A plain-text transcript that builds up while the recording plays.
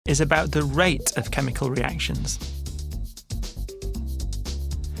is about the rate of chemical reactions.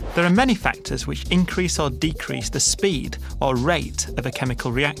 There are many factors which increase or decrease the speed or rate of a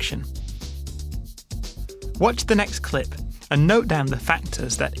chemical reaction. Watch the next clip and note down the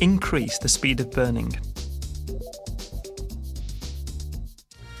factors that increase the speed of burning.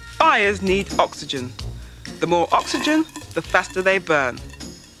 Fires need oxygen. The more oxygen, the faster they burn.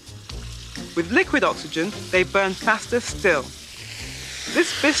 With liquid oxygen, they burn faster still.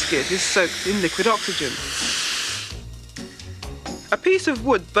 This biscuit is soaked in liquid oxygen. A piece of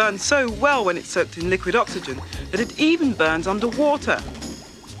wood burns so well when it's soaked in liquid oxygen that it even burns underwater.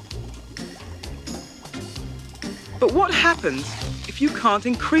 But what happens if you can't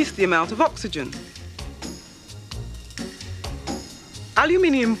increase the amount of oxygen?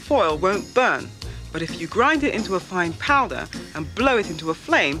 Aluminium foil won't burn, but if you grind it into a fine powder and blow it into a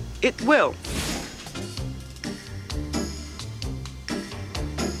flame, it will.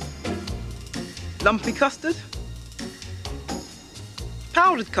 Lumpy custard?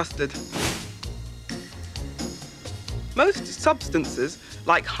 Powdered custard? Most substances,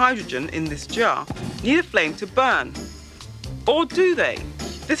 like hydrogen in this jar, need a flame to burn. Or do they?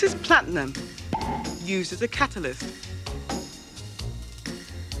 This is platinum, used as a catalyst.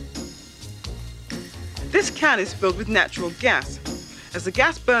 This can is filled with natural gas. As the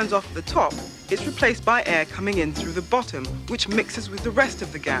gas burns off the top, it's replaced by air coming in through the bottom, which mixes with the rest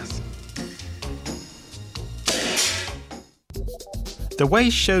of the gas. The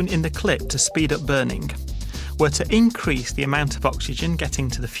ways shown in the clip to speed up burning were to increase the amount of oxygen getting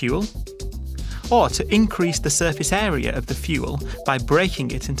to the fuel, or to increase the surface area of the fuel by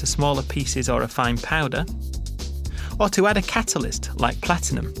breaking it into smaller pieces or a fine powder, or to add a catalyst like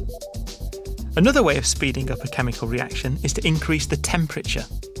platinum. Another way of speeding up a chemical reaction is to increase the temperature.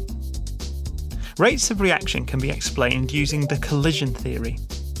 Rates of reaction can be explained using the collision theory.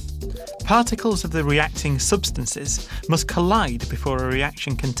 Particles of the reacting substances must collide before a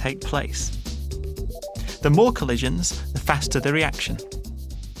reaction can take place. The more collisions, the faster the reaction.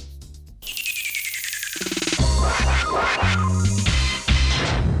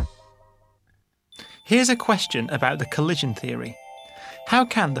 Here's a question about the collision theory. How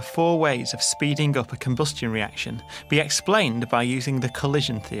can the 4 ways of speeding up a combustion reaction be explained by using the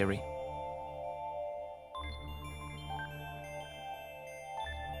collision theory?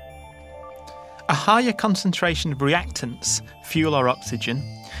 A higher concentration of reactants, fuel or oxygen,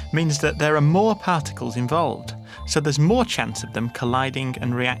 means that there are more particles involved, so there's more chance of them colliding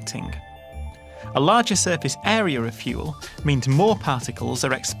and reacting. A larger surface area of fuel means more particles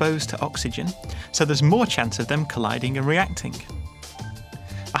are exposed to oxygen, so there's more chance of them colliding and reacting.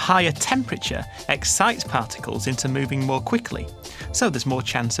 A higher temperature excites particles into moving more quickly, so there's more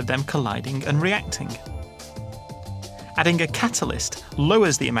chance of them colliding and reacting. Adding a catalyst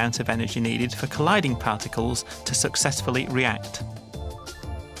lowers the amount of energy needed for colliding particles to successfully react.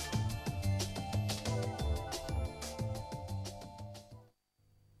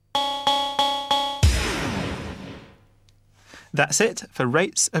 That's it for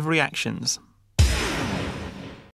rates of reactions.